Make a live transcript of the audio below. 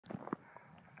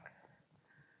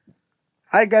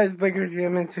Hi guys, Blakers here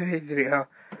in today's video.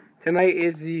 Tonight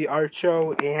is the art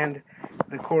show and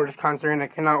the chorus concert, and I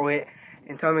cannot wait.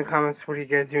 And tell me in the comments what are you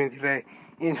guys doing today.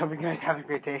 And hope you guys have a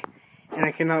great day. And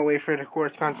I cannot wait for the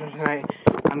chorus concert tonight.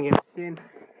 I'm gonna sing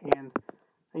and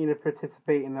I'm gonna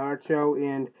participate in the art show.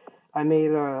 And I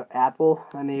made a apple.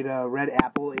 I made a red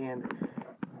apple, and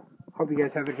hope you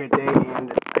guys have a great day.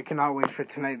 And I cannot wait for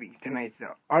tonight's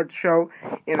art show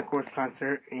and the chorus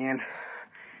concert. And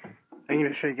I'm going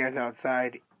to show you guys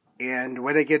outside, and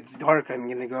when it gets dark, I'm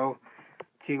going to go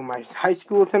to my high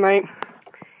school tonight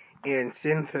and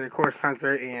sing for the chorus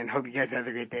concert, and hope you guys have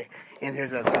a great day. And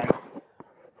here's outside.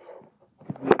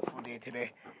 It's a beautiful day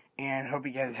today, and hope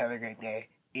you guys have a great day.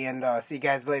 And see you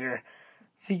guys later.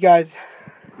 See you guys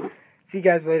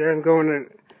later. I'm going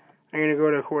to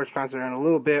go to a chorus concert in a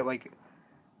little bit, like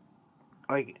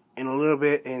in a little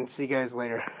bit, and see you guys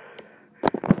later.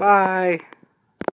 Bye.